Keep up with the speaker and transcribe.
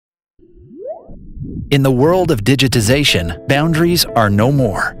In the world of digitization, boundaries are no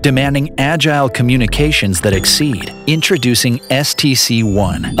more, demanding agile communications that exceed. Introducing STC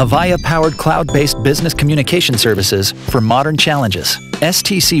One, Avaya-powered cloud-based business communication services for modern challenges.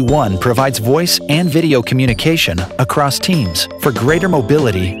 STC One provides voice and video communication across teams for greater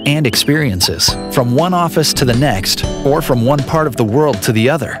mobility and experiences, from one office to the next, or from one part of the world to the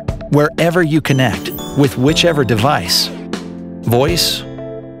other, wherever you connect, with whichever device. Voice,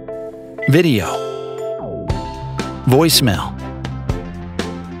 video, voicemail,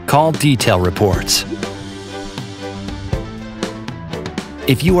 call detail reports.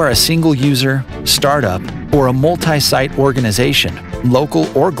 If you are a single user, startup, or a multi-site organization, local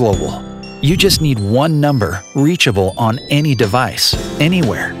or global, you just need one number reachable on any device,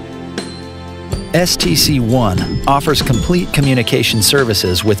 anywhere. STC One offers complete communication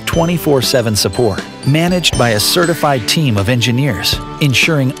services with 24/7 support, managed by a certified team of engineers,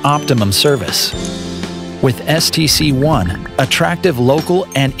 ensuring optimum service. With STC One, attractive local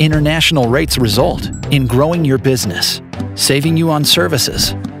and international rates result in growing your business, saving you on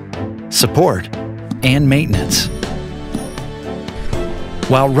services, support, and maintenance,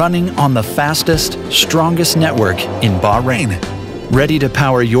 while running on the fastest, strongest network in Bahrain. Ready to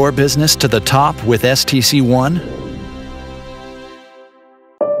power your business to the top with STC One?